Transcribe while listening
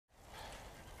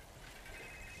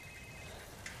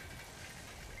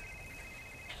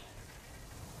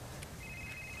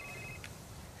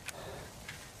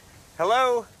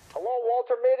Hello? Hello,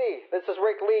 Walter Mitty. This is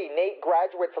Rick Lee, NAIT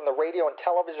graduate from the radio and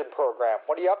television program.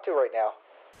 What are you up to right now?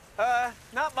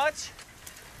 Not much.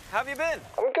 How have you been?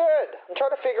 I'm good. I'm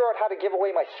trying to figure out how to give away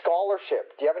my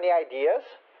scholarship. Do you have any ideas?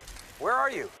 Where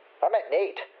are you? I'm at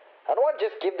NAIT. I don't want to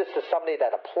just give this to somebody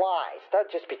that applies.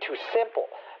 That'd just be too simple.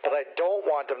 But I don't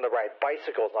want them to ride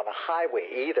bicycles on a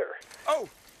highway either. Oh,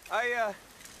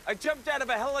 I jumped out of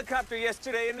a helicopter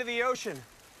yesterday into the ocean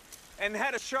and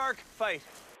had a shark fight.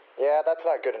 Yeah, that's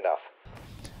not good enough.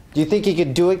 Do you think you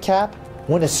could do it, Cap?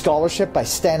 Win a scholarship by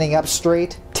standing up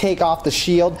straight, take off the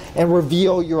shield, and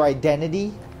reveal your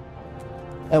identity?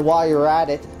 And while you're at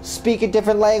it, speak a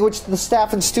different language to the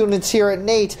staff and students here at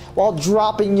NAIT while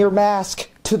dropping your mask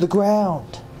to the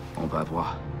ground. Au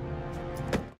revoir.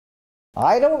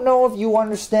 I don't know if you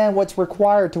understand what's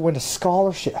required to win a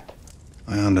scholarship.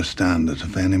 I understand that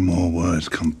if any more words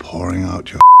come pouring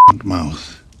out your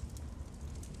mouth,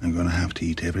 I'm gonna have to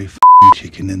eat every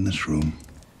chicken in this room.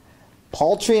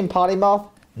 Paltry and potty mouth,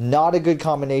 not a good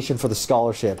combination for the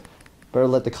scholarship. Better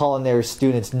let the culinary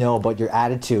students know about your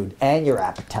attitude and your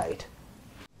appetite.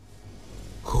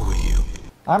 Who are you?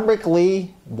 I'm Rick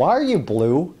Lee. Why are you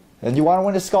blue? And you want to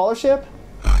win a scholarship?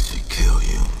 I should kill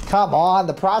you. Come on,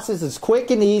 the process is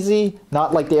quick and easy,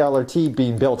 not like the LRT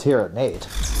being built here at NAIT.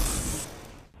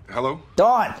 Hello?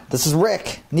 Don, this is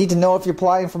Rick. Need to know if you're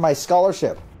applying for my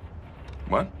scholarship.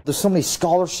 What? There's so many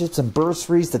scholarships and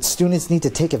bursaries that students need to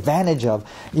take advantage of.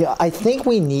 Yeah, I think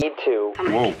we need to.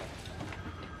 Whoa.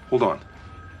 Hold on.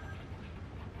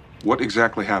 What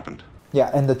exactly happened?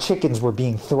 Yeah, and the chickens were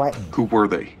being threatened. Who were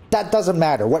they? That doesn't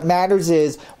matter. What matters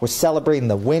is we're celebrating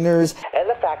the winners. And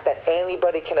the fact that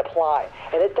anybody can apply.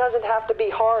 And it doesn't have to be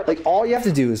hard. Like, all you have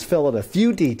to do is fill out a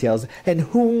few details, and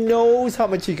who knows how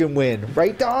much you can win.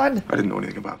 Right, Don? I didn't know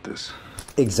anything about this.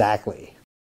 Exactly.